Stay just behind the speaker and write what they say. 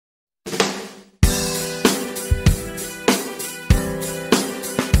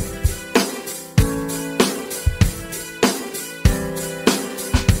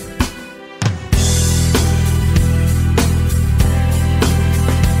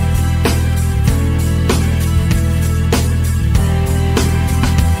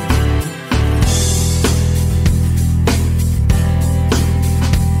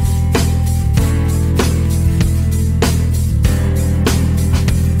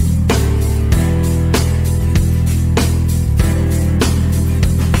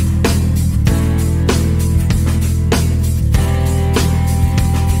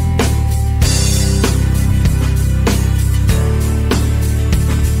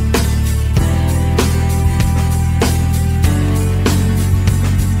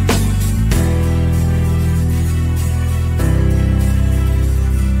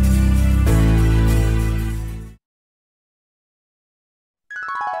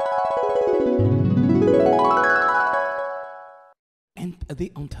the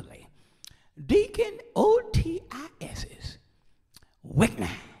Ontele. Deacon Otis's Wicknine.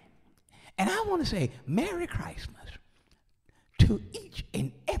 And I want to say Merry Christmas to each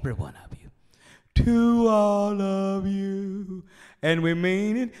and every one of you. To all of you. And we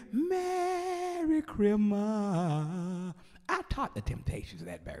mean it, Merry Christmas. I taught the Temptations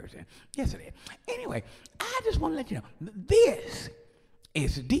that version. Yes, it is. Anyway, I just want to let you know, this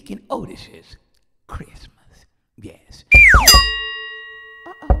is Deacon Otis's Christmas. Yes.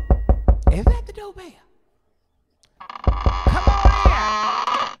 Uh-oh. Is that the doorbell? Come on in.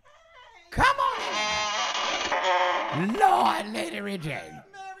 Come on in. Lord, Lady Regine.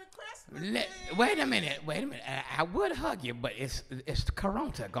 Wait a minute. I would hug you, but it's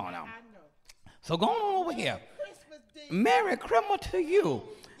Corona going on. So go on over here. Merry Christmas to you.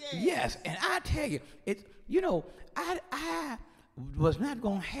 Yes, and I tell you, I was not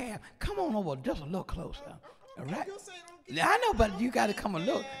gonna have. Come on over just a little closer. All right. I know, but you got to come and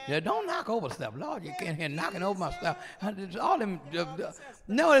look. Don't knock over stuff, Lord. You can't hear knocking over my stuff. It's all them.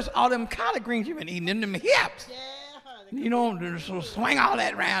 No, it's all them collard greens you've been eating in them hips. You know, so swing all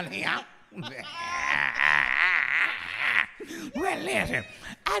that around here. Well, listen,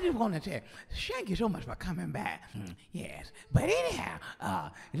 I just want to tell you, thank you so much for coming back. Yes, but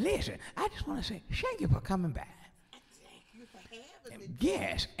anyhow, listen, I just want to say thank you for coming back. Thank you for having me.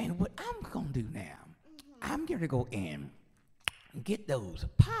 Yes, and what I'm going to do now, I'm going to go in and get those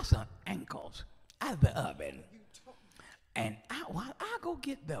possum ankles out of the oven. And while I go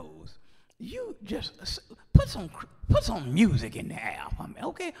get those, you just put some music in the air for me,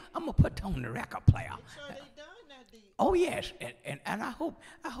 okay? I'm going to put on the record player. Oh, yes, and I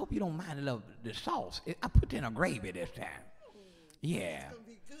hope you don't mind the sauce. I put in a gravy this time. Yeah.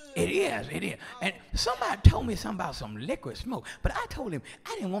 It is. And somebody told me something about some liquid smoke, but I told him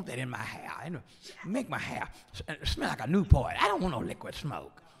I didn't want that in my hair. Make my hair smell like a Newport. I don't want no liquid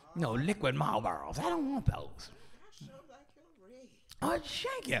smoke. No liquid Marlboros. I don't want those. Oh,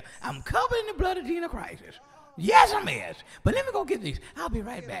 thank you. I'm covered in the blood of Jesus Christ. Yes, I'm is. But let me go get these. I'll be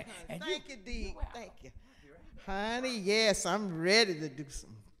right back. And thank you, Dee. Thank you. Honey, yes, I'm ready to do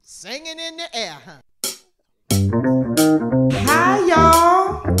some singing in the air, Hi,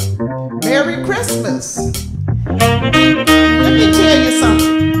 y'all. Merry Christmas. Let me tell you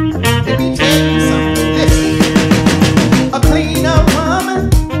something. Listen. A clean-up woman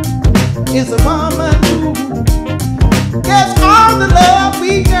is a woman who gets all the love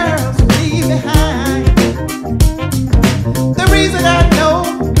we girls leave behind. The reason I know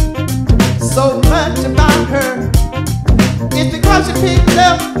so much about her is because she picked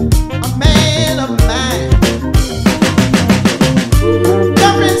up a man of mine.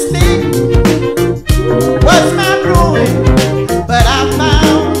 Jumping stick was my ruin, but I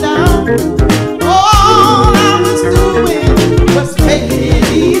found out all I was doing was making it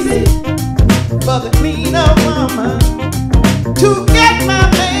easy for the clean-up woman to get my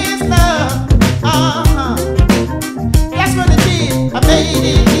man's love. That's what it did. I made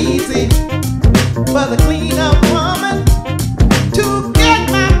it easy for the clean-up woman to get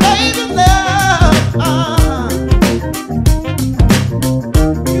my man's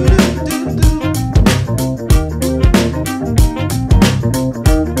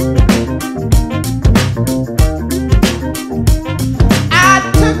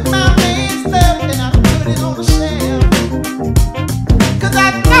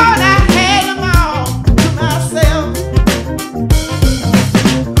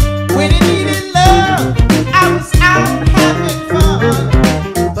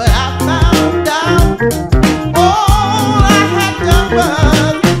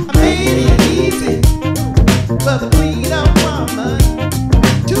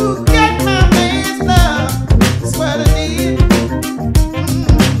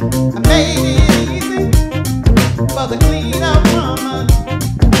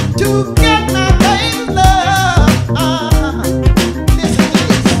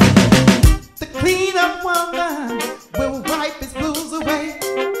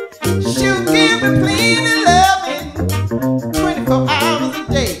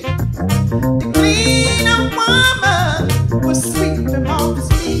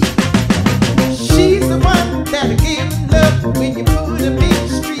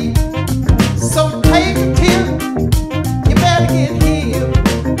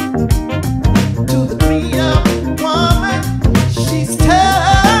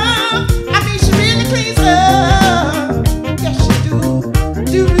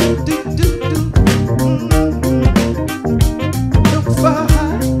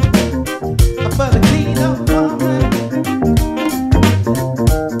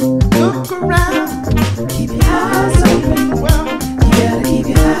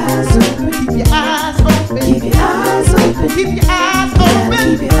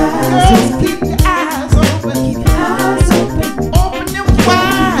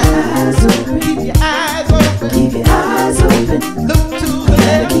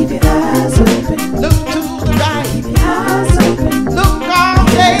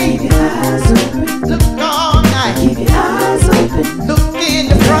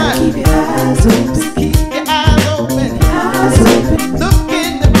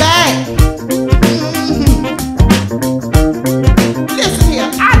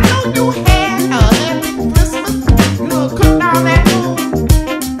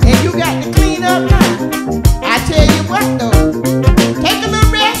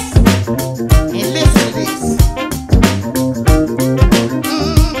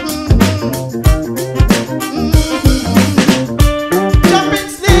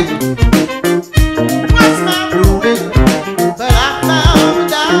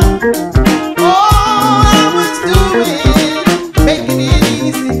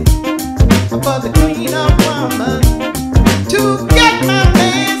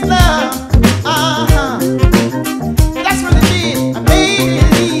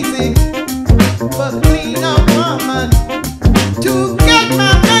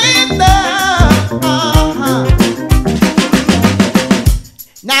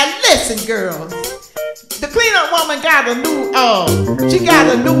Now listen, girls. The cleanup woman got a new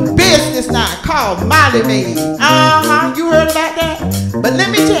business now called Molly Maid. You heard about that? But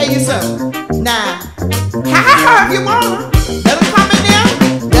let me tell you something. Now, however you wanna, let her come in there.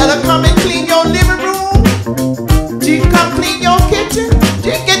 Let her come and clean your living room. She can come clean your kitchen.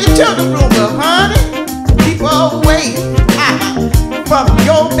 She can get the children's room, but honey, keep her away from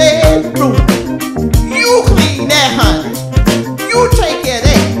your bedroom. You clean that, honey. You take care of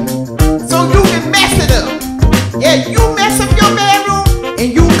that, so you can mess it up. Yeah, you mess up your bedroom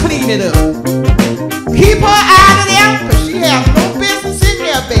and you clean it up. Keep her out of there, cause she has no business in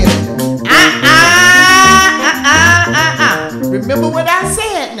there, baby. Remember what I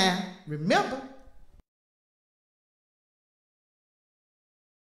said now. Remember.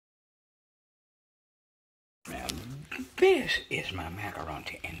 Now, this is my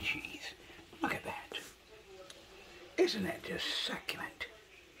macaroni and cheese. Look at that. Isn't that just succulent?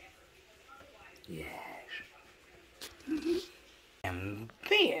 Yes. And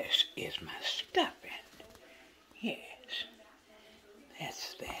this is my stuffing. Yes.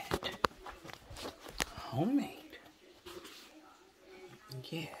 That's that. Homemade.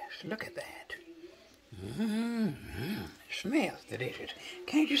 Yes, look at that. Smells delicious.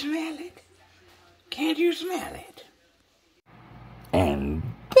 Can't you smell it? Can't you smell it? And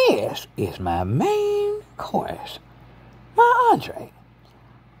this is my main course. My entree.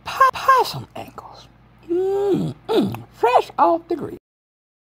 Possum ankles. Fresh off the grill.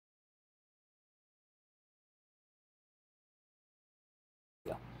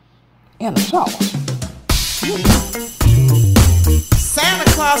 In the sauce. Santa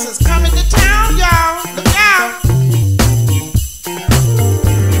Claus is coming to town, y'all. Look out.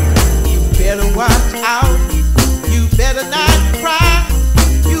 You better watch out. You better not cry.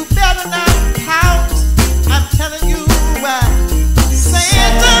 You better not pout. I'm telling you why.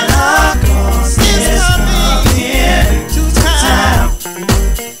 Santa Claus is coming to town.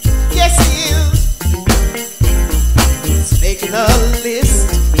 Yes, he is. He's making a list,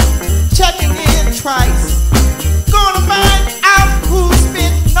 checking in twice. Gonna find out who's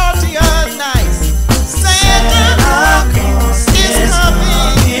been naughty or nice. Santa Claus is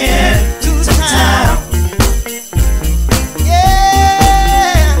coming to town.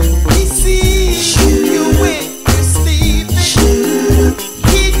 Yeah, he sees you when you're sleeping.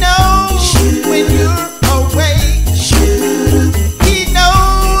 He knows when you're awake. He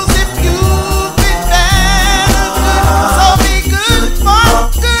knows if you've been bad or good. So be good for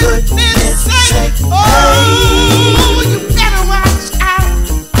goodness sake. Oh, you better watch out.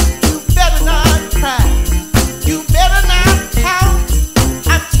 You better not cry. You better not pout.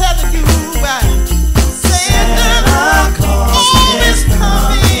 I'm telling you why. Santa Claus is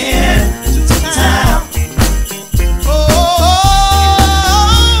coming to town. Oh,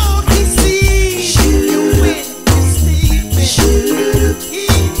 he sees you when you're sleeping. He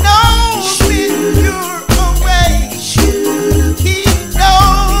knows when you're awake. He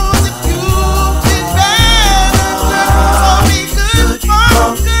knows if you've been bad or good. So be good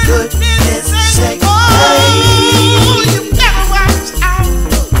for goodness sake. Oh, you better watch out.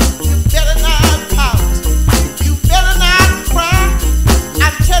 You better not pout. You better not cry.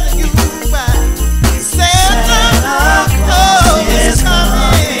 I'm telling you why. Santa Claus is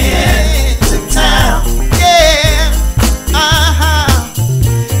coming to town. Yeah,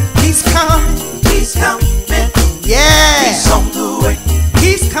 he's coming. He's coming. Yeah, he's on the way.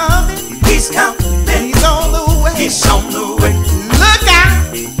 He's coming. He's coming. He's on the way. He's on the way. Look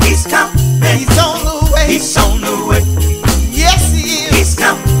out. He's coming. He's on the way. He's on the way. Yes, he is. He's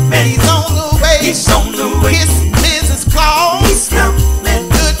coming. He's on the way. He's on the way. Kiss Mrs. Claus. He's coming.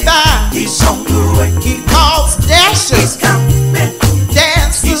 Goodbye. He's on the way. He calls Dasher. He's coming.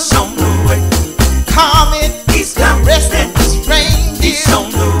 Dancer. He's on the way. Comet. He's coming. Rest of his reindeer. He's on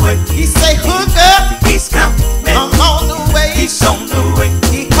the way. He say hook up. He's coming. I'm on the way. He's on the way.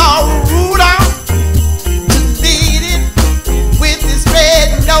 He called Rudolph to lead it with his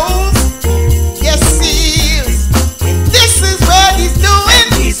red nose. Yes, he is. This is what he's doing.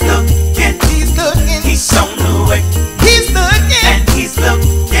 And he's looking. He's looking. He's on the way. He's looking. And he's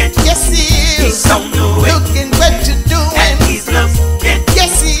looking. Yes, he is. He's on the way. Looking what you're doing. And he's looking.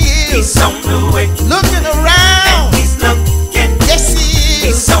 Yes, he is. He's on the way. Looking around. And he's looking. Yes, he is.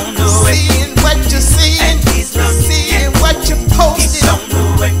 He's on the way. Seeing what you're seeing. And he's looking. Seeing what you're posting. He's on the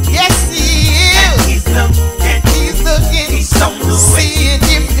way. Yes, he is. And he's looking. He's looking. He's on the way. Seeing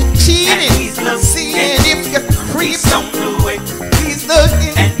if you're cheating. And he's looking. Seeing if you're creeping. He's on the way. He's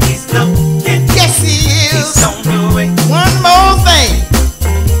looking. And he's looking. Yes, he is. He's on the way. One more thing.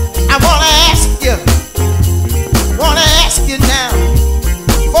 I wanna ask you now.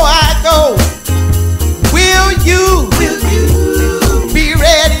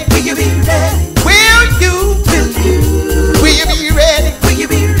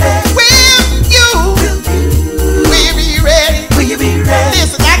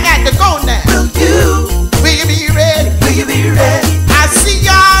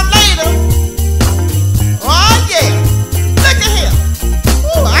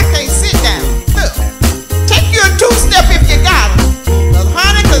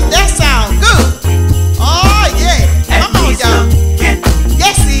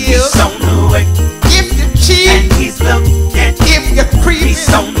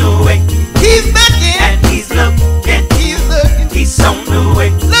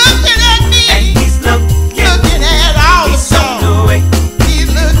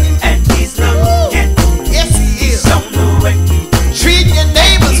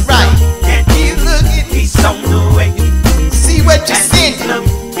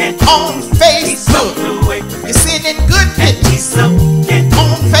 on Facebook. You're sending good pictures on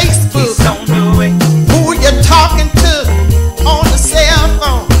Facebook. Who you talking to on the cell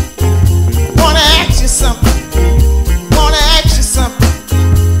phone? Wanna ask you something. Wanna ask you something.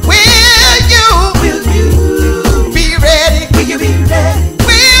 Will you be ready? Will you be ready?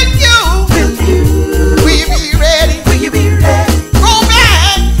 Will you be ready? Will you be ready? Go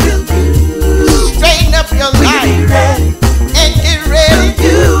back. Straighten up your life and get ready.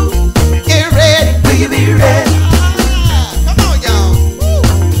 Get ready. Will you be ready? Come on, y'all. Woo.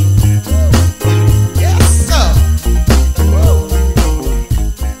 Yes, sir. Woo.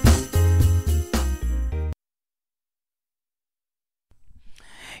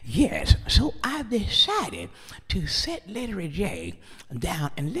 Yes, so I've decided to set Lady J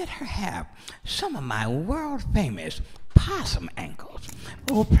down and let her have some of my world famous possum ankles.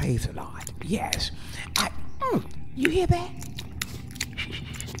 Oh, praise the Lord. Yes. You hear that?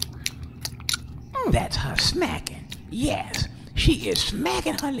 That's her smacking. Yes, she is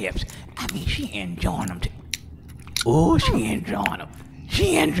smacking her lips. I mean, she enjoying them. Oh, she enjoying them.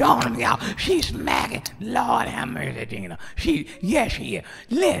 She enjoying them, y'all. She's smacking. Lord have mercy, Gina. Yes, she is.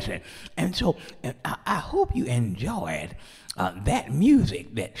 Listen, and so I hope you enjoyed that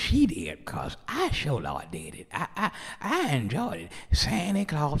music that she did, because I sure Lord did it. I enjoyed it. Santa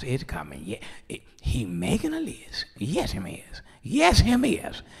Claus is coming. Yeah, he making a list. Yes, him is. Yes, him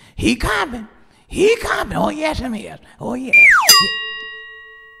is. He coming. He coming. Oh, yes, him is. Oh, yes.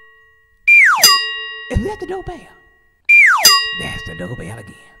 Is that the doorbell? That's the doorbell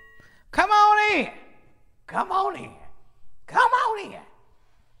again. Come on in. Come on in. Come on in.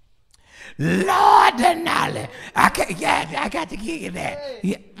 Lord Denali. I got to give you that.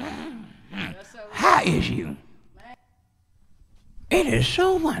 Yeah. How is you? It is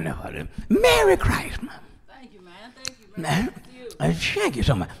so wonderful. Merry Christmas. Thank you, man. Thank you, man. Thank you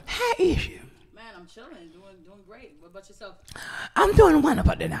so much. How is you? Man, I'm chilling, doing great. What about yourself? I'm doing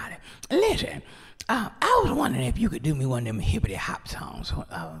wonderful tonight. Listen, I was wondering if you could do me one of them hippity hop songs.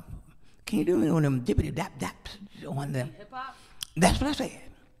 Can you do me one of them dippity dap daps? One of them. Hip hop? That's what I said.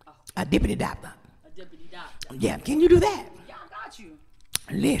 Oh. A dippity dap dap. A dippity dap. Yeah, can you do that? Yeah, I got you.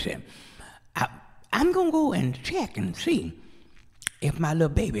 Listen, I'm gonna go and check and see if my little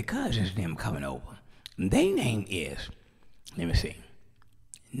baby cousins them coming over. Their name is, let me see,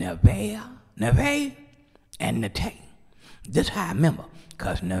 Neve, and Nate. This how I remember,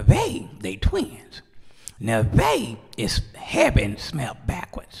 because Neve, they twins. Neve is heaven smelled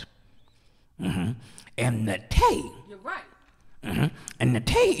backwards. Mm-hmm. And Nate, You're right. mm-hmm. And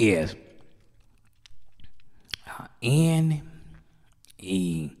Nate is N-E-H-T-A-E-H.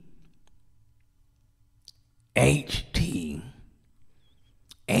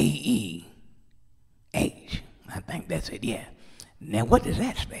 I think that's it, yeah. Now, what does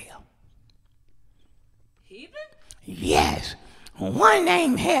that spell? Heathen? Yes. One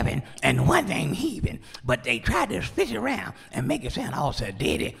named Heaven and one named Heathen, but they tried to switch around and make it sound all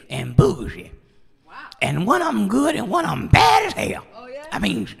sedity and bougie. Wow. And one of them good and one of them bad as hell. Oh, yeah? I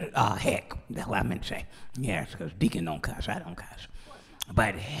mean, heck, that's what I meant to say. Yes, because Deacon don't cuss, I don't cuss.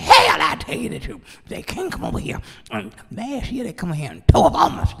 But hell, I tell you the truth, they can't come over here. Last year they come over here and tore up all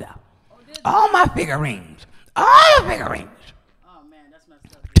my stuff. Oh, did they? All my figurines. All the figurines. Oh, man, that's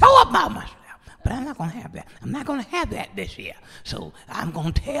messed up. Tore up all my stuff. But I'm not going to have that. I'm not going to have that this year. So I'm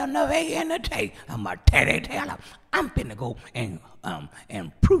going to tell Neve and Nate. I'm going to tell them. I'm finna go and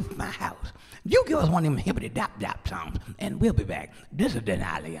proof my house. You give us one of them hippity-dop-dop songs, and we'll be back. This is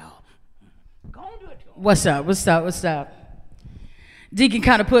Denali, y'all. Go on, do it to 'em. What's up? Deacon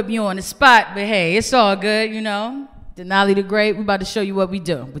kind of put me on the spot, but hey, it's all good, you know. Denali the Great, we about to show you what we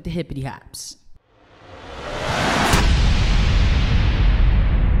do with the hippity hops.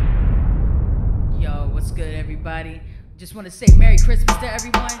 Yo, what's good, everybody? Just want to say Merry Christmas to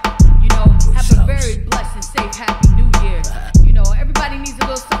everyone. You know, have a very blessed and safe, happy New Year. You know, everybody needs a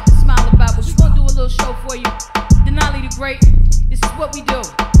little something to smile about, but we're going to do a little show for you. Denali the Great, this is what we do.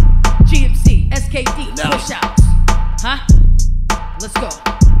 GMC, SKD, push outs. Huh? Let's go.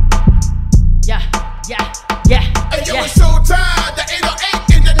 Yeah. Hey, yo, it's showtime. The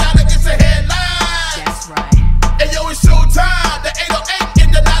 808 in the Nala is a headline. That's right. Hey, yo, it's showtime. The 808 in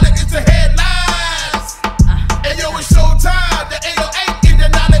the Nala is a headline. Hey, yo, it's showtime. The 808 in the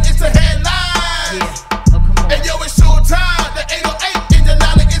Nala is a headline. Yeah. Oh, come on. Hey, yo, it's showtime. The 808 in the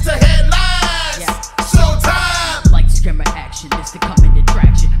Nala is a headline. Yeah. Showtime. Like screamer action, it's the coming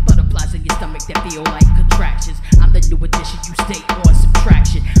attraction. Butterflies in your stomach that feel like contractions. I'm the new addition, you stay on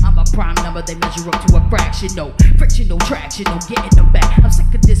subtraction. I'm a prime number, they measure up to a fraction. No friction, no traction, no getting them back. I'm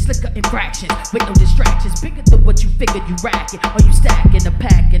sick of this slicker infractions with no distractions. Bigger than what you figured, you racking. Or you stacking a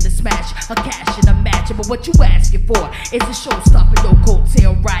pack in the smash a cash and a match. But what you asking for is a showstopper, no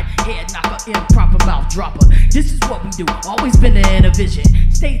coattail ride, head knocker, improper mouth dropper. This is what we do, always been the Intervision.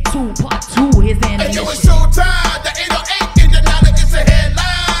 Stay tuned, part 2, here's the And intermission. yo, it's showtime, the 808 in the dollar, it's a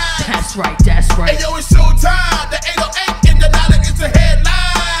headline. That's right, that's right. And yo, it's showtime, the 808 in the dollar, it's a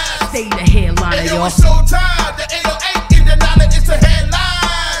headline. Stay the headliner, And yo, y'all. it's showtime, the 808 in the dollar, it's a headline.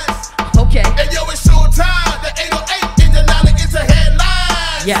 Okay, And yo, it's showtime, the 808 in the dollar, it's a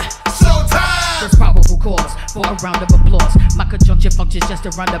headline. yeah. Showtime. First probable cause for a round of applause. My conjunction functions just to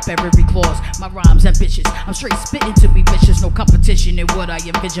round up every clause. My rhymes ambitious, I'm straight spitting to be vicious. No competition in what I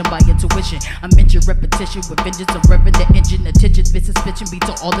envision by intuition. I mention repetition with vengeance of revving the engine. Attention, business bitching beat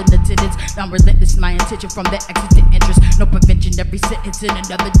to all in attendance. Now I'm relentless, my intention from the exit to interest. No prevention, every sentence in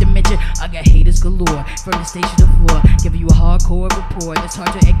another dimension. I got haters galore from the station to floor. Giving you a hardcore report, it's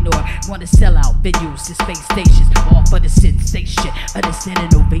hard to ignore. Wanna sell out venues to space stations, all for the sensation of the standing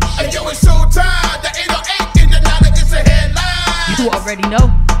ovation. And yo, it's showtime, the 808 in the dollar, it's a headline. You already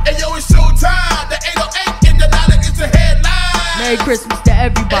know. And yo, it's showtime, the 808 in the dollar, it's a headline. Merry Christmas to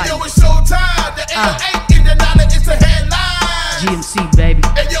And everybody. yo, it's showtime, the 808 in the dollar, it's a headline. GMC, baby.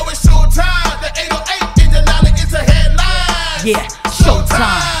 And yo, it's showtime, the 808 in the dollar, it's a headline. Yeah,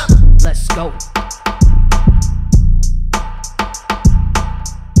 showtime. Let's go.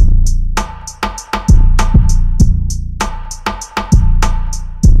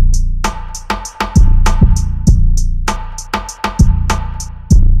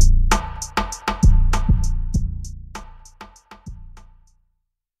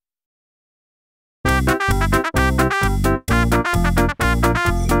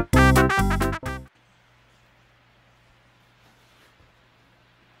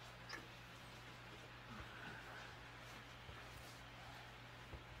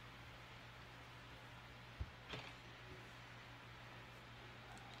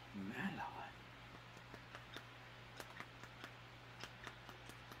 My Lord.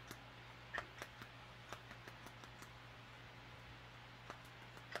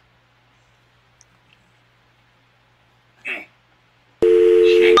 Hey.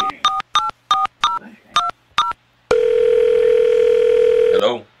 Shake it.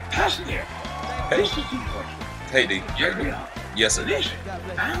 Hello. Pastor there. Hey. This is Deacon. Hey, D. Jerry. Yes, sir. Listen,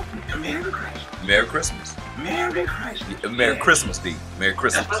 Merry Christmas. Merry Christmas. Merry Christmas. Merry Yeah. Christmas, D. Merry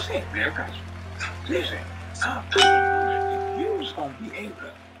Christmas. That's what I said. Merry Christmas. Listen, I if you was gonna be able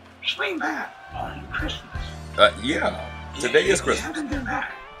to swing by on Christmas. Yeah. Today is You Christmas. haven't been by.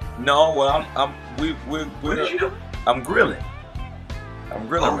 No, well, What did you do? I'm grilling. I'm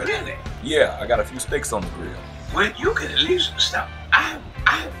grilling Oh, right really? now. Yeah, I got a few steaks on the grill. Well, you could at least stop. I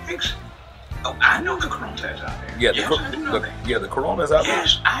fix. Oh, I know the Coronas out there. Yeah, yes, I do know that. the Corona's out there.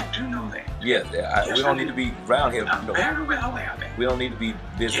 Yes, I do know that. Yes, Yes, we I don't need do. to be around here. I'm very well aware of that. We don't need to be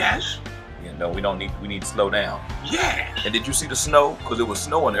busy. Yes, You know, we need to slow down. yes, And did you see the snow? Because it was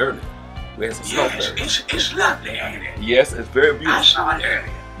snowing earlier. We had some snow yes. there. It's lovely, ain't it? Yes, it's very I beautiful. saw it earlier.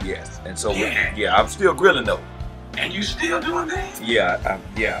 Yes, and so Yeah. I'm still grilling though. And you still doing that? Yeah,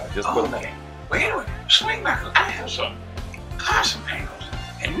 just grilling. Okay. Well, anyway, swing back. I have some possum angles.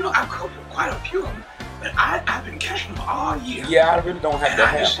 And you know, I cooked quite a few of them. But I've been catching them all year. Yeah, I really don't have And to I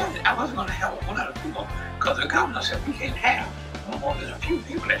have. decided I wasn't going to have one other people because the governor said we can't have no more than a few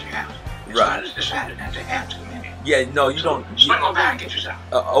people at your house. So I Right. just decided not to have too many. Yeah, no, you don't. Swing on by and get yourself.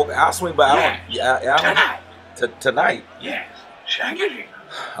 Okay, I'll swing by. I don't. Tonight. Tonight. Yes. Should I get you?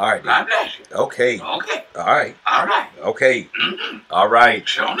 All right. God bless you. Okay. Okay. All right. All right. Okay. Mm-hmm. All right.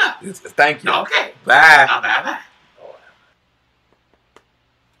 Sure enough. Thank you. Okay. Bye. Bye-bye.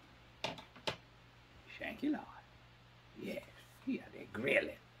 Thank you, Lord. Yes, he out there grilling.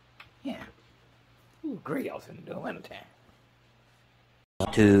 Yeah. Who grills in the wintertime?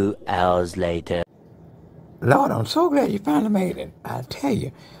 2 hours later. Lord, I'm so glad you finally made it. I tell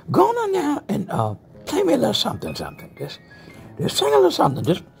you, go on now and play me a little something. Just sing a little something.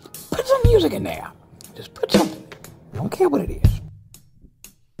 Just put some music in there. Just put something. I don't care what it is.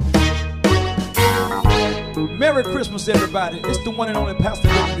 Merry Christmas, everybody. It's the one and only Pastor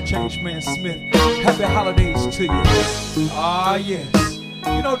Deacon, the Change Man Smith. Happy holidays to you. Ah, yes.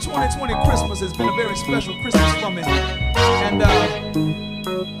 You know, 2020 Christmas has been a very special Christmas for me. And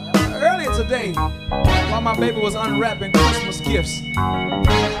earlier today, while my baby was unwrapping Christmas gifts,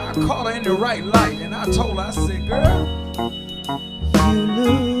 I caught her in the right light, and I told her, I said, girl, you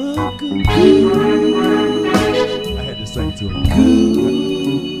look good. I had to sing to her.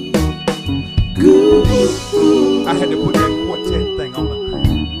 Good. I had to put that quartet thing on her.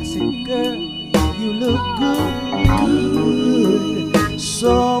 I said, girl, you look good.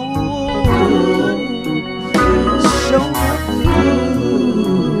 So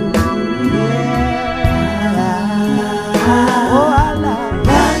good.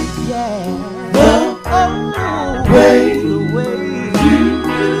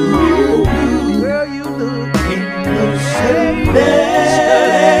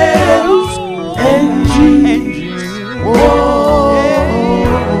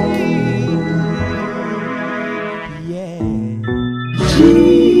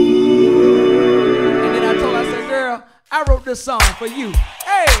 for you.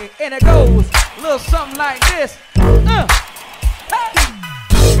 Hey, and it goes a little something like this.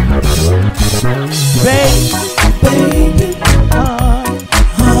 Baby,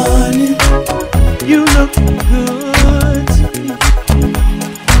 honey, you look good to me.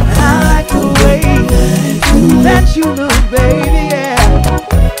 I like the way that you look, baby, yeah.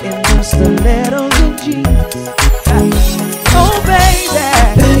 In the stilettos and jeans. Oh, baby,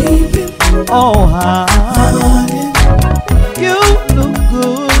 oh, honey, you look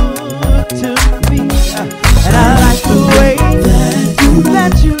good to me. And I like the way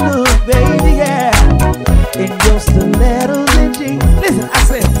that you look, baby, yeah. In your stilettos and jeans. Listen, I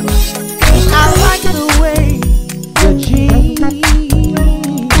said, I like the way your jeans,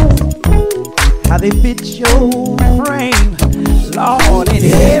 how they fit your frame. Lord, and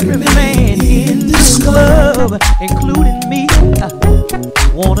every man in this club, including me,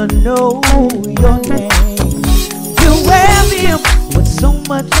 wanna know your name. You wear them with so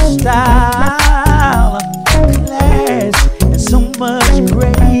much style, class, and so much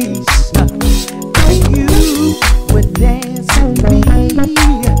grace. You would dance with me,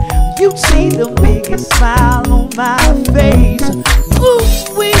 you'd see the biggest smile on my face. Ooh,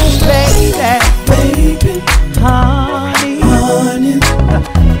 sweet baby, honey,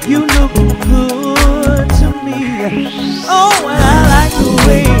 you look good to me. Oh, and I like the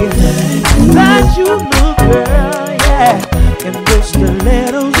way that you look, girl, yeah. In those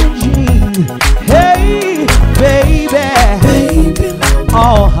stilettos and jeans. Hey, baby,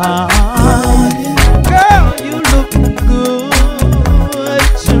 oh, honey, girl, you look good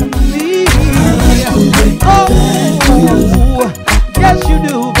to me. Oh, yes you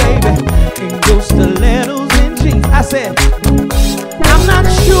do, baby. In those stilettos and jeans. I said, I'm not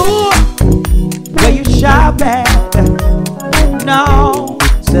sure where you shop at. No,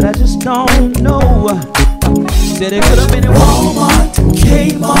 said I just don't know. Said it could have been in Walmart,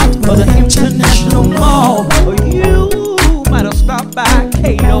 Kmart, or the International Mall. Or you might have stopped by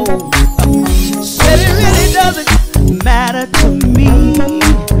Cato. Said it really doesn't matter to me.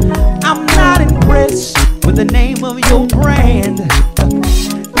 I'm not impressed with the name of your brand.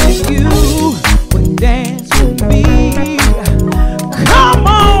 You would dance with me. Come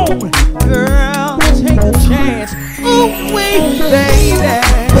on, girl, take a chance. Ooh, wait, baby,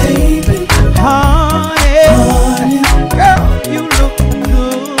 honey, girl, you look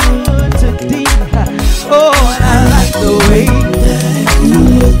good to deep. Oh, and I like the way you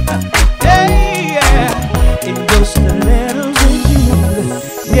look. Hey, yeah, in those stilettos and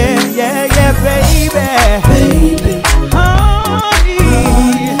jeans. Yeah, baby, honey,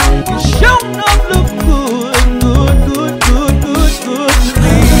 you sure enough look good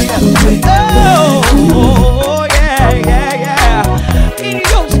to me. Oh, yeah, in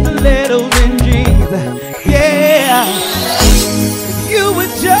your stilettos and jeans. Yeah, if you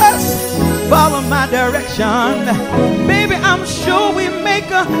would just follow my direction, baby, I'm sure we make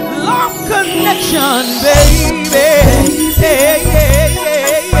a long connection, baby.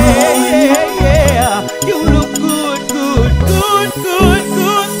 Yeah. You look good.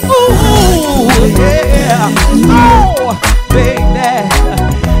 Ooh, yeah. Oh, baby,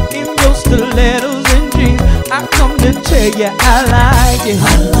 in your stilettos and jeans, I come to tell you I like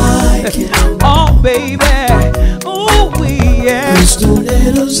it. Oh, baby, ooh, yeah. Your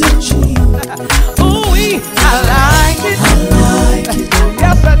stilettos and jeans. Ooh, I like it.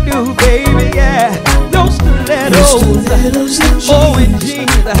 Yes, I do, baby, yeah. Your stilettos, oh, and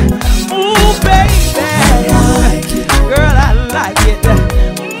jeans. Ooh, baby, girl, I like it.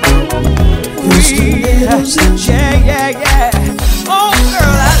 Yeah. Oh,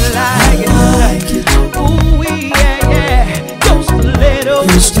 girl, I like it. Ooh, yeah. Your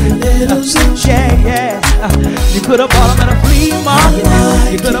stilettos, yeah. You could have bought them at a flea market.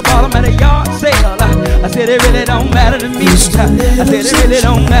 You could have bought them at a yard sale. I said it really don't matter to me. I said it really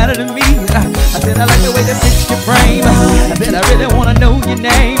don't matter to me. I said I like the way that fits your frame. I said I really want to know your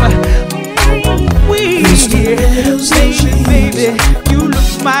name. Baby, you look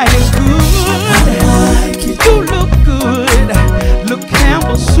mighty good. You look good. Look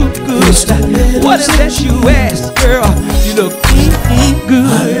Campbell soup good. What is that you ask, girl? You look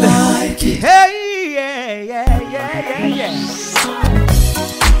good. Hey, yeah.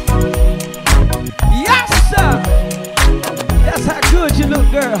 Yes, sir. That's how good you look,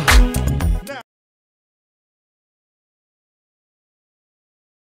 girl.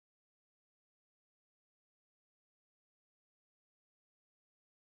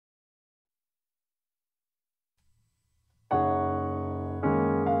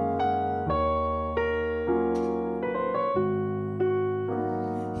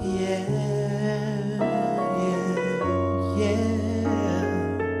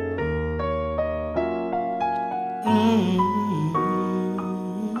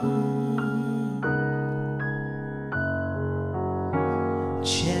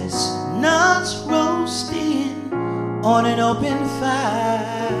 on an open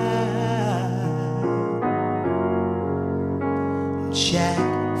fire. Jack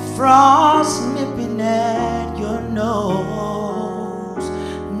Frost nipping at your nose,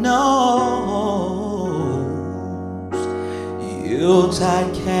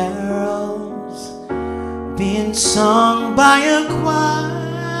 Yuletide carols being sung by a choir,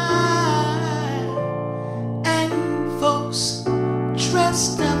 and folks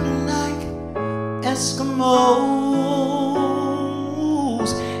dressed up like Eskimos.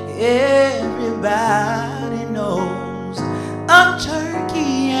 Everybody knows a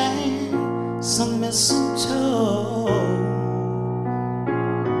turkey and some mistletoe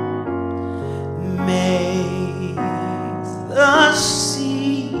makes the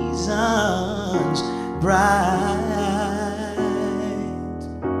seasons bright.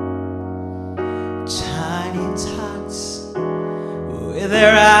 Tiny tots with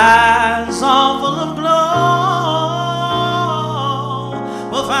their eyes all full of glow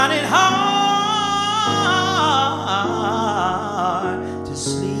will find it hard to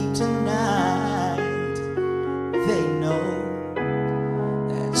sleep tonight. They know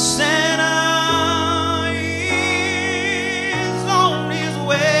that Santa is on his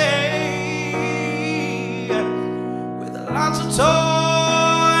way with lots of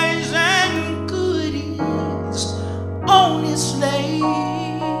toys and goodies on his sleigh.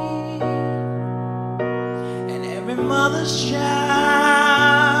 And every mother's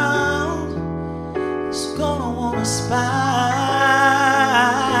child is gonna wanna spy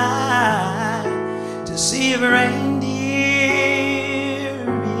to see if reindeer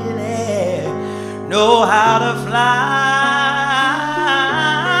really know how to fly.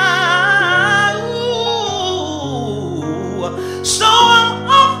 Ooh. So I'm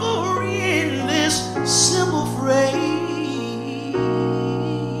offering this simple phrase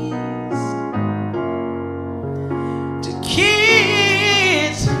to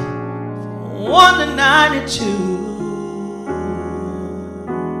kids from 1 to 92.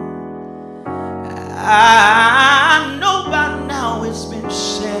 I know by now it's been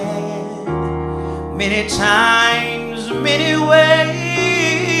said many times, many ways.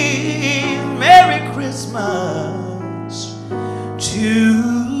 Merry Christmas to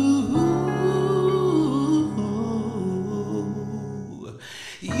you.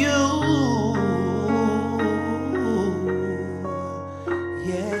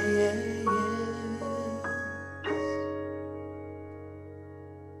 Yeah, yeah, yeah.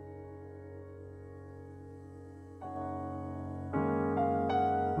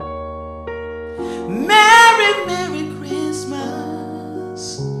 Merry, Merry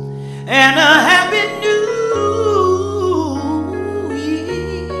Christmas and a Happy New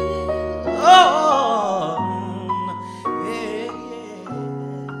Year. Oh, yeah, yeah.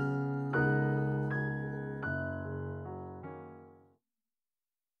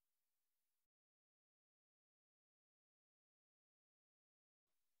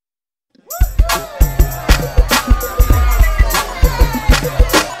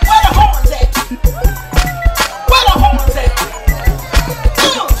 Where the horns at? Where the horns at?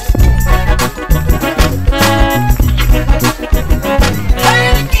 Play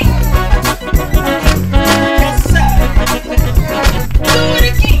it again. Yes, sir. Do it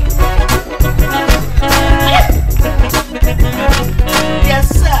again. Yes,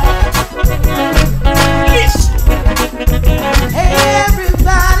 sir. Listen. Hey,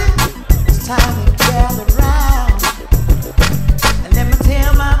 everybody, it's time to gather round and let me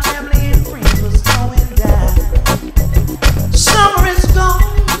tell my family and friends what's going down. Summer is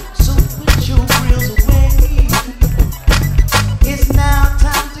gone, so put your grills away. It's now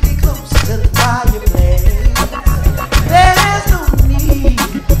time to get close to the fireplace. There's no need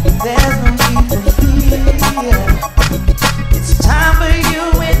for fear. It's time for you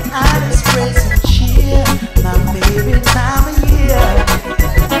and I to spread some cheer. My favorite time of year.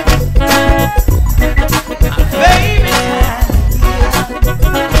 My favorite time of year.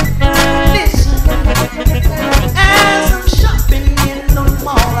 Listen, as I'm shopping in the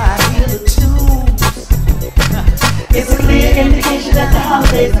mall, I hear the tunes. It's a clear indication that the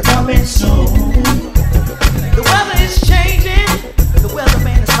holidays are coming soon. The weather is changing. The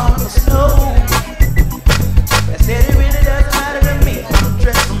weatherman is calling for snow. I said it really doesn't matter to me. I'm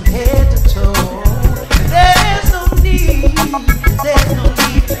dressed from head to toe. There's no need for fear.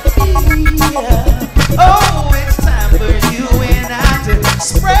 Oh, it's time for you and I to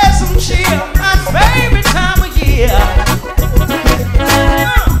spread some cheer. My favorite time of year.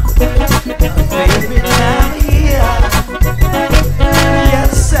 My favorite time of year.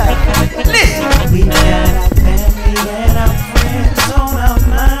 Yes, sir. Listen, we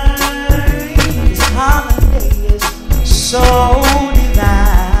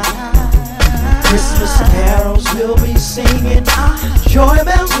Christmas carols will be singing, joy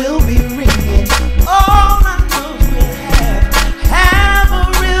bells will be ringing. All I know is we'll have a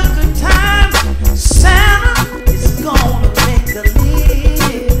real good time. Santa is gonna make a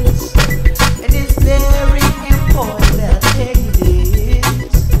list, and it's very important that I tell you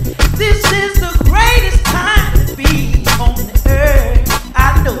this. This is the greatest time to be on the earth. I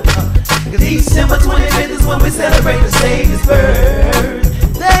know, 'cause December 25th is when we celebrate the Savior's birth.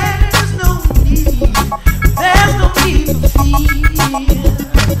 There's no need for fear.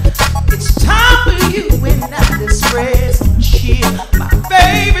 It's time for you and I to spread some cheer. My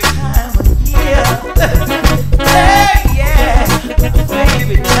favorite time of year. Hey, yeah, my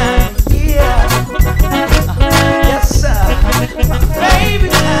favorite time of year. Yes, sir, my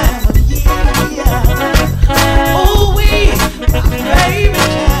favorite time of year. Oh, my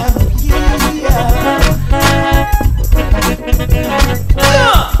favorite time of year.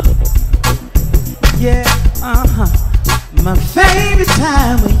 Yeah, my favorite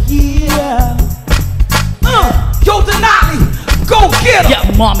time of year. Yo, Denali, go get 'em. Yeah,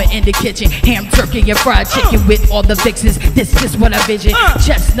 mama in the kitchen, ham, turkey, and fried chicken with all the fixings. This is what I vision.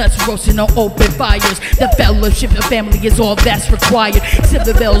 Chestnuts roasting on open fires. The fellowship of family is all that's required.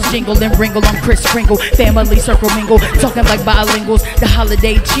 Silver bells jingle and ringle on Kris Kringle. Family circle mingle, talking like bilinguals. The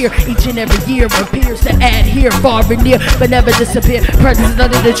holiday cheer each and every year appears to add here, far and near, but never disappear. Presents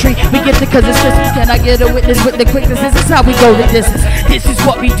under the tree, we get it 'cause it's Christmas. Can I get a witness with the quickness? This is how we go to distance. This is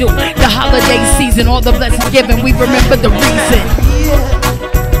what we do. The holiday season, all the blessings given, we remember the reason.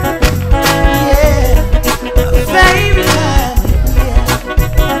 Favorite time of year. My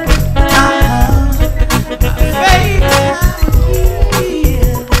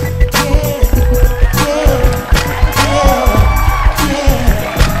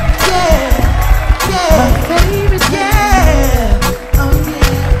favorite time of year. My favorite, oh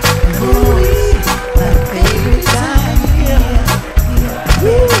yeah. Ooh, my favorite time of year.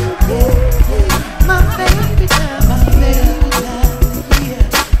 My favorite time, my favorite time of year.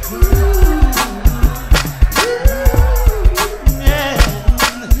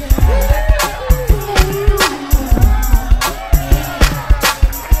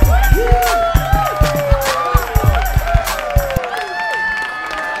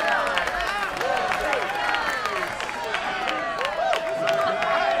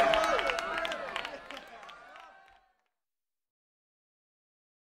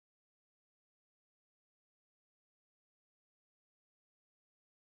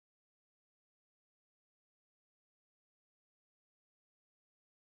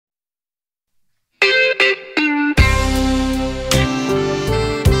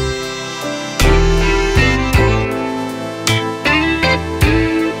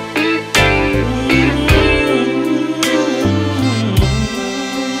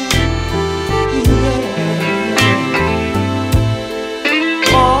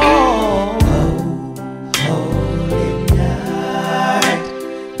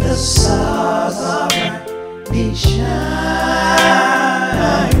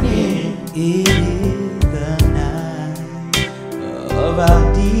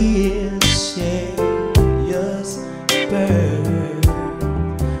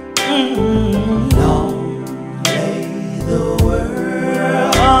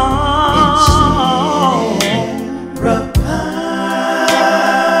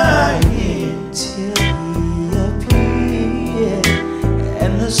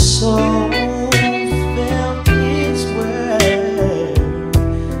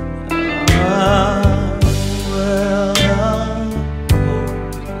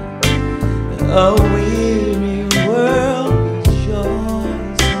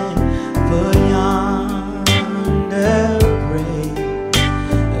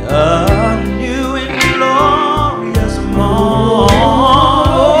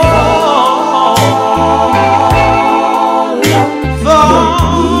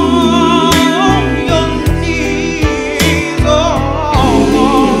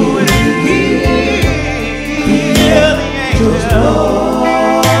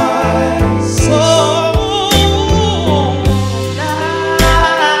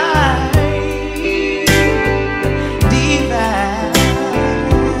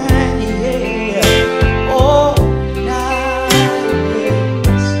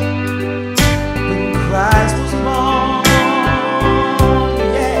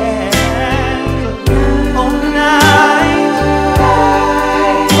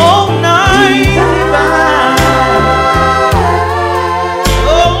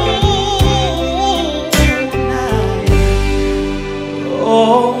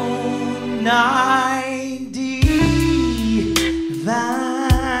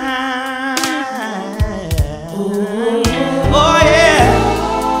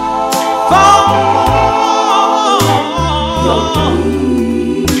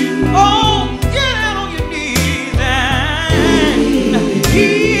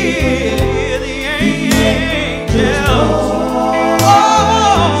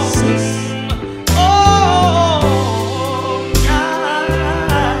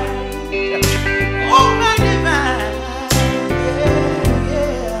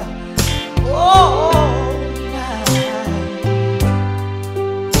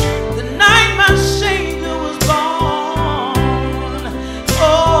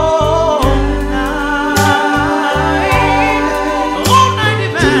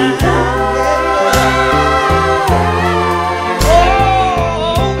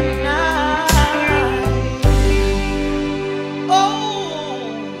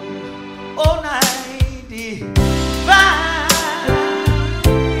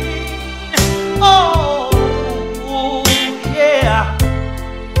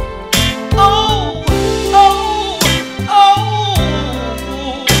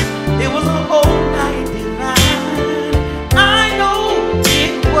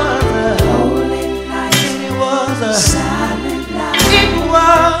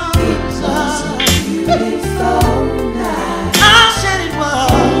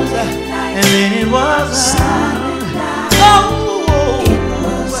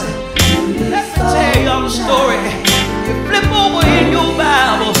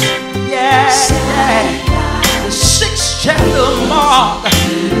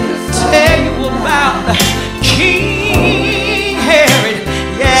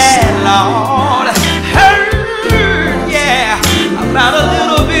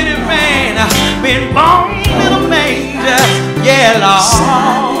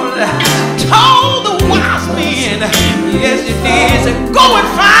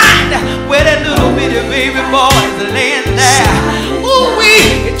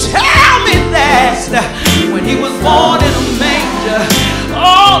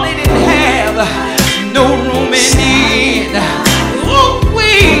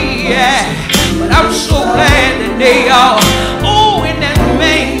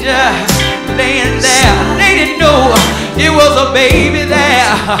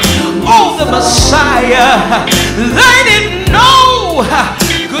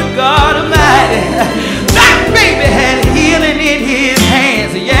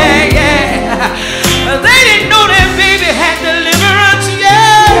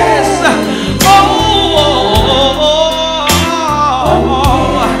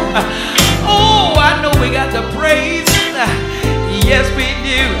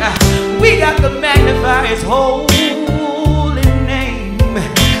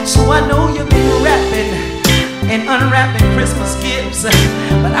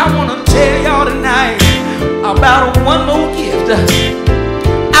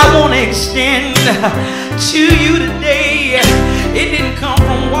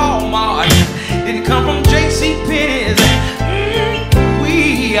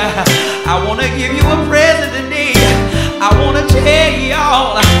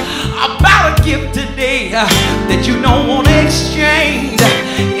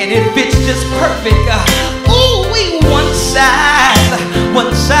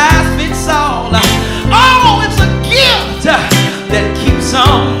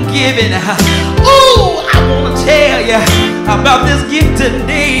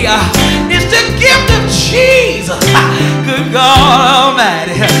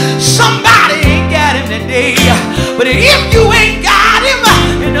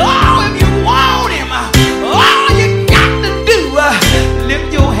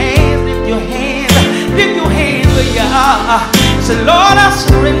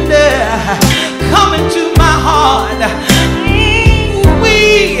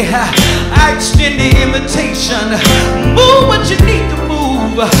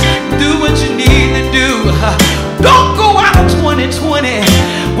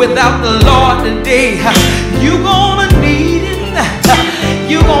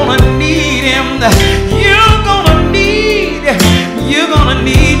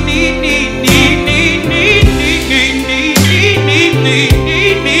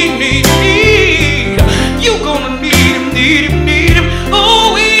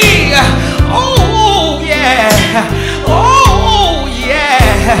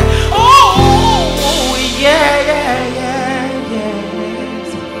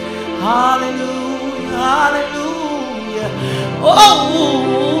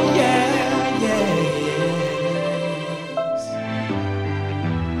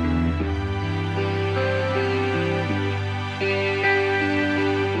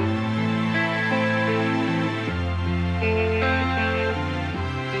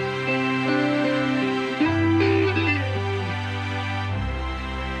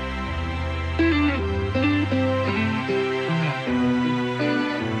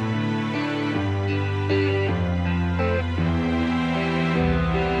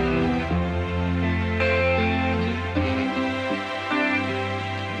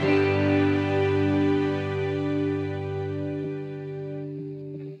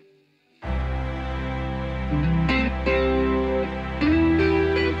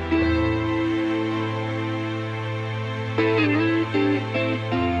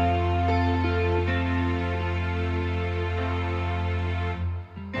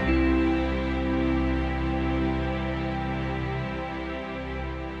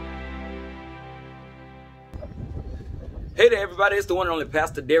 Hey there, everybody. It's the one and only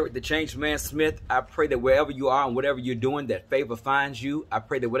Pastor Derek, the Changed Man Smith. I pray that wherever you are and whatever you're doing, that favor finds you. I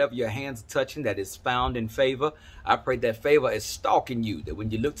pray that whatever your hands are touching, that is found in favor. I pray that favor is stalking you, that when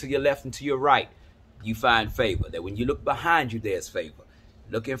you look to your left and to your right, you find favor. That when you look behind you, there's favor.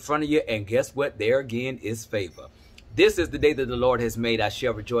 Look in front of you, and guess what? There again is favor. This is the day that the Lord has made. I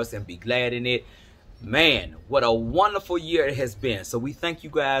shall rejoice and be glad in it. Man, what a wonderful year it has been. So we thank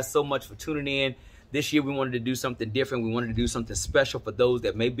you guys so much for tuning in. This year we wanted to do something different. We wanted to do something special for those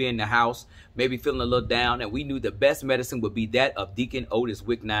that may be in the house, maybe feeling a little down. And we knew the best medicine would be that of Deacon Otis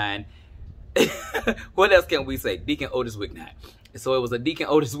Wicknine. What else can we say? Deacon Otis Wicknine. So it was a Deacon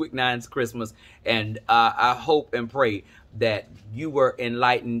Otis Wicknine's Christmas. And I hope and pray that you were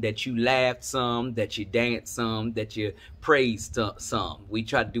enlightened, that you laughed some, that you danced some, that you praised some. We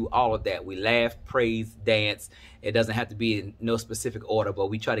try to do all of that. We laugh, praise, dance. It doesn't have to be in no specific order, but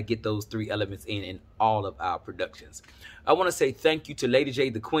we try to get those three elements in all of our productions. I want to say thank you to Lady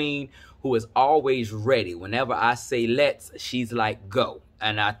J, the Queen, who is always ready. Whenever I say let's, she's like go.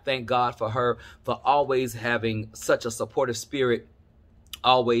 And I thank God for her for always having such a supportive spirit,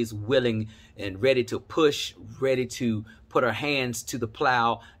 always willing and ready to push, ready to put her hands to the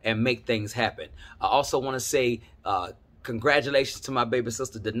plow and make things happen. I also want to say congratulations to my baby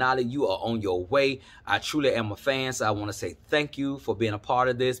sister Denali. You are on your way. I truly am a fan, so I want to say thank you for being a part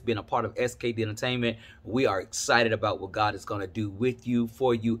of this, being a part of SKD Entertainment. We are excited about what God is going to do with you,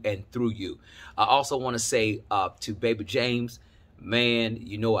 for you, and through you. I also want to say to baby James, man,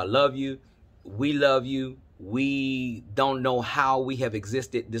 you know I love you. We love you. We don't know how we have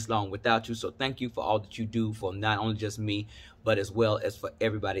existed this long without you. So thank you for all that you do for not only just me, but as well as for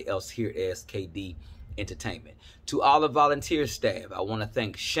everybody else here at SKD Entertainment. To all the volunteer staff, I want to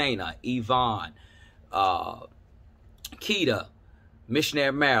thank Shayna, Yvonne, Keita,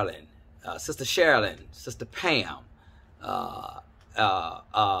 Missionary Marilyn, Sister Sherilyn, Sister Pam,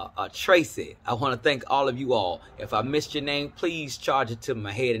 Tracy. I want to thank all of you all. If I missed your name, please charge it to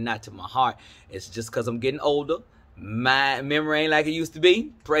my head and not to my heart. It's just because I'm getting older. My memory ain't like it used to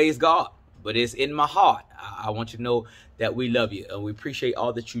be. Praise God. But it's in my heart. I want you to know that we love you and we appreciate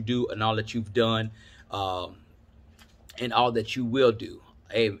all that you do and all that you've done and all that you will do.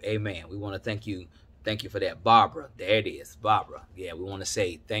 Amen. We want to thank you. Thank you for that. Barbara. There it is. Barbara. Yeah, we want to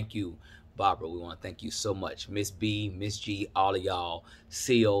say thank you, Barbara. We want to thank you so much. Miss B, Miss G, all of y'all,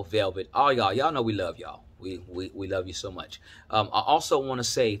 Seal, Velvet, all y'all. Y'all know we love y'all. We love you so much. I also want to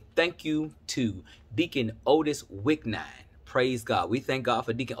say thank you to Deacon Otis Wicknine. Praise God. We thank God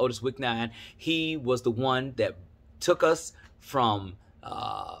for Deacon Otis Wicknine. He was the one that took us from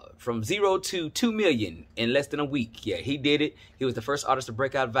 0 to 2 million in less than a week. Yeah, he did it. He was the first artist to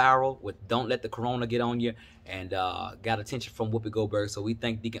break out viral with Don't Let the Corona Get On You, and got attention from Whoopi Goldberg. So we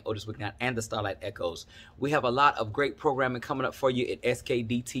thank Deacon Otis Wicknine and the Starlight Echoes. We have a lot of great programming coming up for you at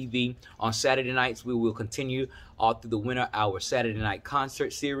SKD TV. On Saturday nights, we will continue all through the winter our Saturday night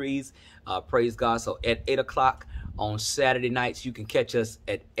concert series. Praise God. So at 8 o'clock on Saturday nights, you can catch us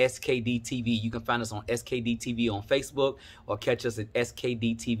at SKD TV. You can find us on SKD TV on Facebook or catch us at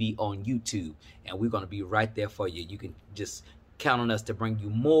SKD TV on YouTube. And we're going to be right there for you. You can just count on us to bring you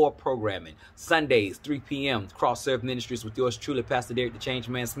more programming. Sundays, 3 p.m., Cross Serve Ministries with yours truly, Pastor Derek, the Changed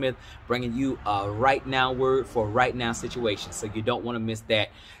Man Smith, bringing you a right now word for right now situation. So you don't want to miss that.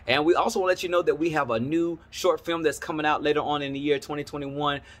 And we also want to let you know that we have a new short film that's coming out later on in the year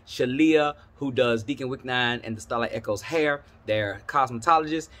 2021. Shalia, who does Deacon Wicknine and the Starlight Echoes hair, their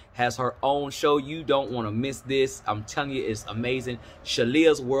cosmetologist, has her own show. You don't want to miss this. I'm telling you, it's amazing.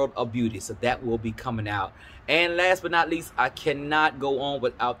 Shalia's World of Beauty. So that will be coming out. And last but not least, I cannot go on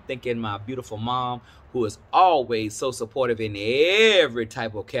without thanking my beautiful mom, who is always so supportive in every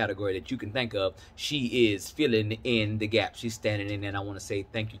type of category that you can think of. She is filling in the gap. She's standing in, and I want to say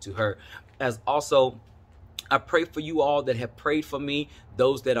thank you to her. As also, I pray for you all that have prayed for me,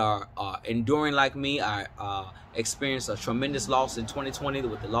 those that are enduring like me. I experienced a tremendous loss in 2020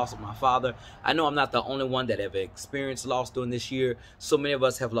 with the loss of my father. I know I'm not the only one that have experienced loss during this year. So many of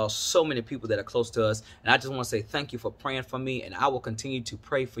us have lost so many people that are close to us. And I just want to say thank you for praying for me. And I will continue to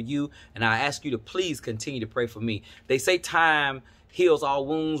pray for you. And I ask you to please continue to pray for me. They say time heals all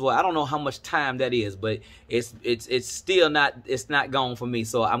wounds. Well, I don't know how much time that is, but it's still not, it's not gone for me.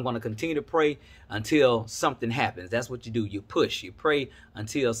 So I'm going to continue to pray until something happens. That's what you do. You push, you pray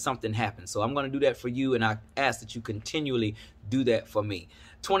until something happens. So I'm going to do that for you, and I ask that you continually do that for me.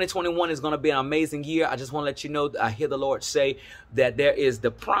 2021 is going to be an amazing year. I just want to let you know that I hear the Lord say that there is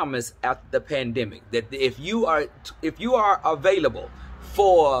the promise after the pandemic, that if you are available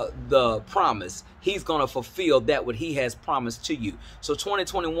for the promise. He's going to fulfill that what he has promised to you. So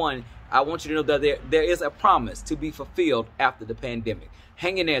 2021, I want you to know that there is a promise to be fulfilled after the pandemic.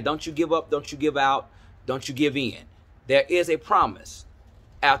 Hang in there. Don't you give up. Don't you give out. Don't you give in. There is a promise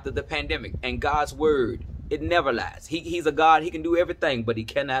after the pandemic. And God's word, it never lies. He's a God. He can do everything, but he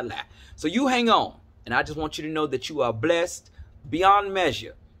cannot lie. So you hang on. And I just want you to know that you are blessed beyond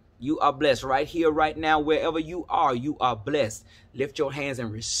measure. You are blessed right here, right now, wherever you are blessed. Lift your hands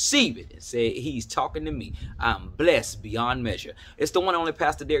and receive it and say, he's talking to me. I'm blessed beyond measure. It's the one and only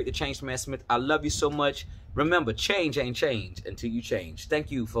Pastor Derek, the Changed Man Smith. I love you so much. Remember, change ain't change until you change. Thank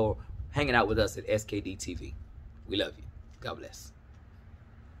you for hanging out with us at SKD TV. We love you. God bless.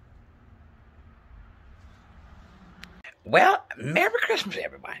 Well, Merry Christmas,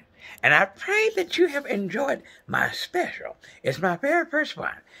 everyone. And I pray that you have enjoyed my special. It's my very first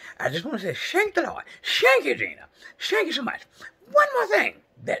one. I just want to say, thank the Lord. Thank you, Gina. Thank you so much. One more thing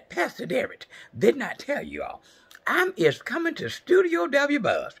that Pastor Derek did not tell you all. is coming to Studio W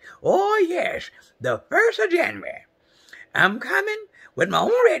Buzz. Oh, yes, the 1st of January. I'm coming with my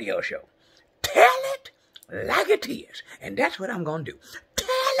own radio show. Tell it like it is. And that's what I'm going to do. Tell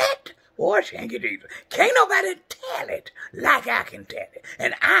it. Oh, thank you, Jesus. Can't nobody tell it like I can tell it.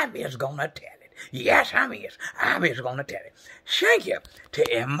 And I'm just going to tell it. Yes, I'm just going to tell it. Thank you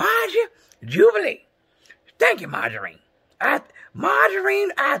to Elijah Jubilee. Thank you, Margarine.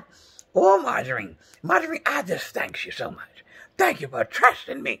 Margarine, I just thank you so much. Thank you for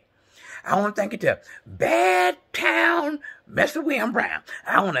trusting me. I want to thank you to Bad Town, Mr. William Brown.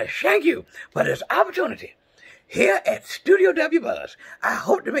 I want to thank you for this opportunity here at Studio W Buzz. I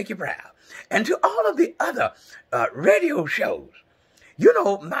hope to make you proud. And to all of the other radio shows, you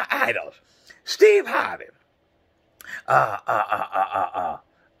know, my idols, Steve Harvey,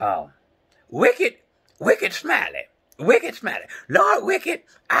 Wicked Smiley. Lord Wicked,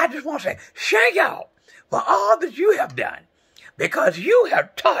 I just want to say, thank y'all for all that you have done, because you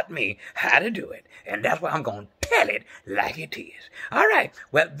have taught me how to do it. And that's why I'm going to tell it like it is. All right,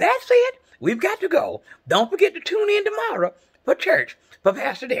 well, that's it. We've got to go. Don't forget to tune in tomorrow for church for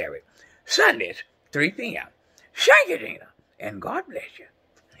Pastor Derek. Sundays, 3 p.m. Thank you, Gina, and God bless you.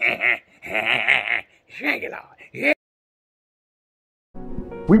 Thank you, Lord. Yeah.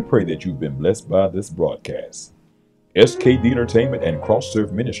 We pray that you've been blessed by this broadcast. SKD Entertainment and Cross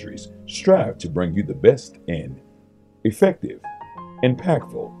Serve Ministries strive to bring you the best in effective,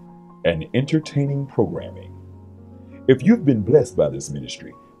 impactful, and entertaining programming. If you've been blessed by this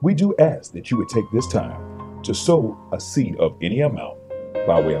ministry, we do ask that you would take this time to sow a seed of any amount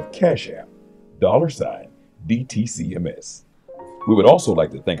by way of Cash App, $DTCMS. We would also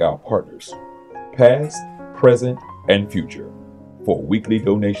like to thank our partners, past, present, and future, for weekly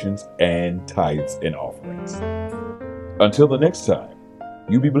donations and tithes and offerings. Until the next time,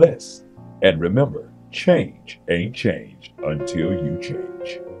 you be blessed. And remember, change ain't change until you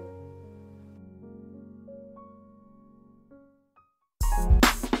change.